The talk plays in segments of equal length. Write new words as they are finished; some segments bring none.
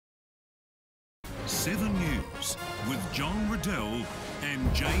7 News with John Riddell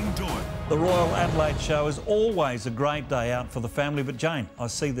and Jane Doyle. The Royal Adelaide Show is always a great day out for the family, but Jane, I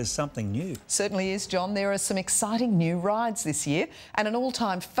see there's something new. Certainly is, John. There are some exciting new rides this year and an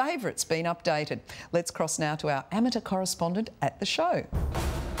all-time favourite's been updated. Let's cross now to our amateur correspondent at the show.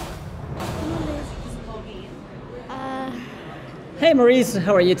 Hey Maurice,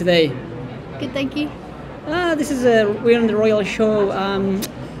 how are you today? Good, thank you. We're on the Royal Show.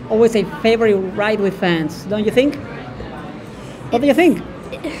 Always a favourite ride with fans, don't you think? What do you think?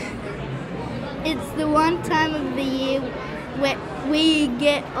 It's the one time of the year where we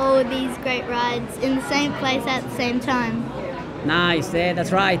get all these great rides in the same place at the same time. Nice, yeah,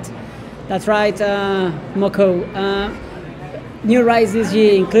 that's right. That's right, Moko. New rides this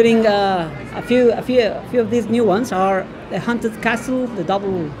year, including a few of these new ones are the Haunted Castle, the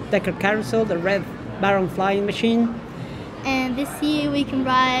double-decker carousel, the Red Baron flying machine. And this year we can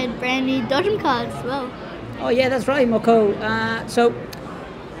ride brand new Dodgem cars as well. Oh yeah, that's right, Moko. So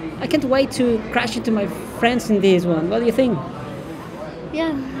I can't wait to crash into my friends in this one. What do you think?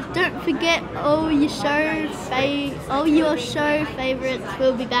 Yeah, don't forget all your show favourites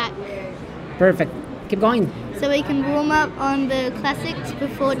will be back. Perfect. Keep going. So we can warm up on the classics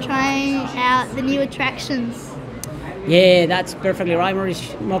before trying out the new attractions. Yeah, that's perfectly right,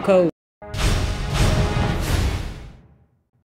 Maurice, Moko.